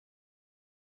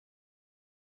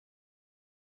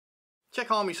Czech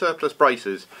Army surplus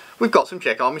braces. We've got some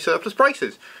Czech Army surplus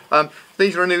braces.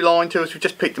 These are a new line to us. We've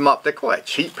just picked them up. They're quite a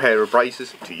cheap pair of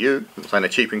braces to you. I'm saying they're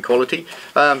cheap in quality,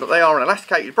 but they are an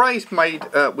elasticated brace made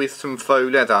with some faux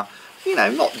leather. You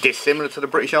know, not dissimilar to the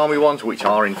British Army ones, which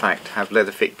are in fact have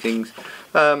leather fixings.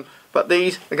 But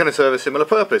these are going to serve a similar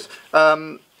purpose.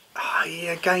 Yeah,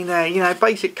 again, there, you know,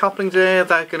 basic couplings there.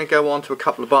 They're going to go on to a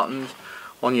couple of buttons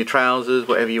on your trousers,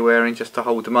 whatever you're wearing, just to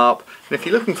hold them up. And if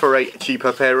you're looking for a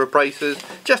cheaper pair of braces,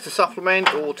 just to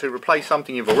supplement or to replace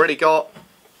something you've already got,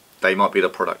 they might be the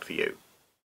product for you.